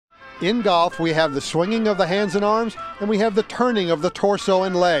In golf, we have the swinging of the hands and arms, and we have the turning of the torso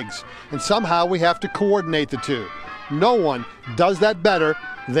and legs. And somehow we have to coordinate the two. No one does that better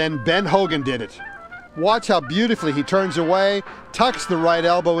than Ben Hogan did it. Watch how beautifully he turns away, tucks the right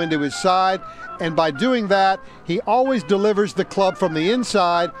elbow into his side, and by doing that, he always delivers the club from the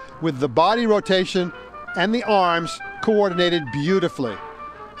inside with the body rotation and the arms coordinated beautifully.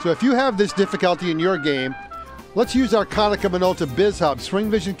 So if you have this difficulty in your game, let's use our Konica Minolta BizHub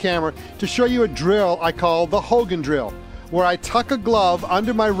Swing Vision camera to show you a drill I call the Hogan drill, where I tuck a glove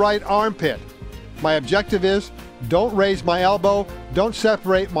under my right armpit. My objective is, don't raise my elbow, don't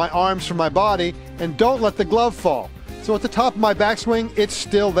separate my arms from my body, and don't let the glove fall. So at the top of my backswing, it's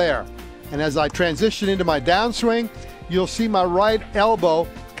still there. And as I transition into my downswing, you'll see my right elbow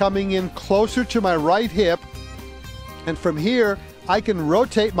coming in closer to my right hip. And from here, I can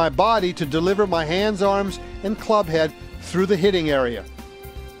rotate my body to deliver my hands, arms, and club head through the hitting area.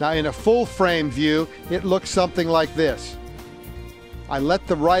 Now in a full frame view, it looks something like this. I let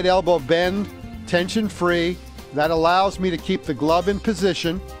the right elbow bend, tension free. That allows me to keep the glove in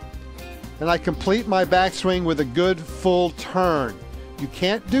position. And I complete my backswing with a good full turn. You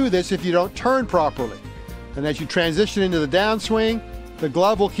can't do this if you don't turn properly. And as you transition into the downswing, the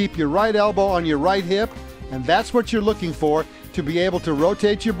glove will keep your right elbow on your right hip, and that's what you're looking for to be able to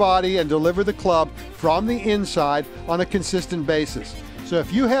rotate your body and deliver the club from the inside on a consistent basis. So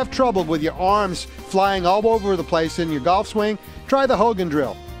if you have trouble with your arms flying all over the place in your golf swing, try the Hogan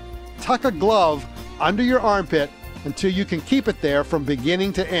drill. Tuck a glove under your armpit until you can keep it there from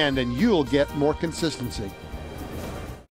beginning to end, and you'll get more consistency.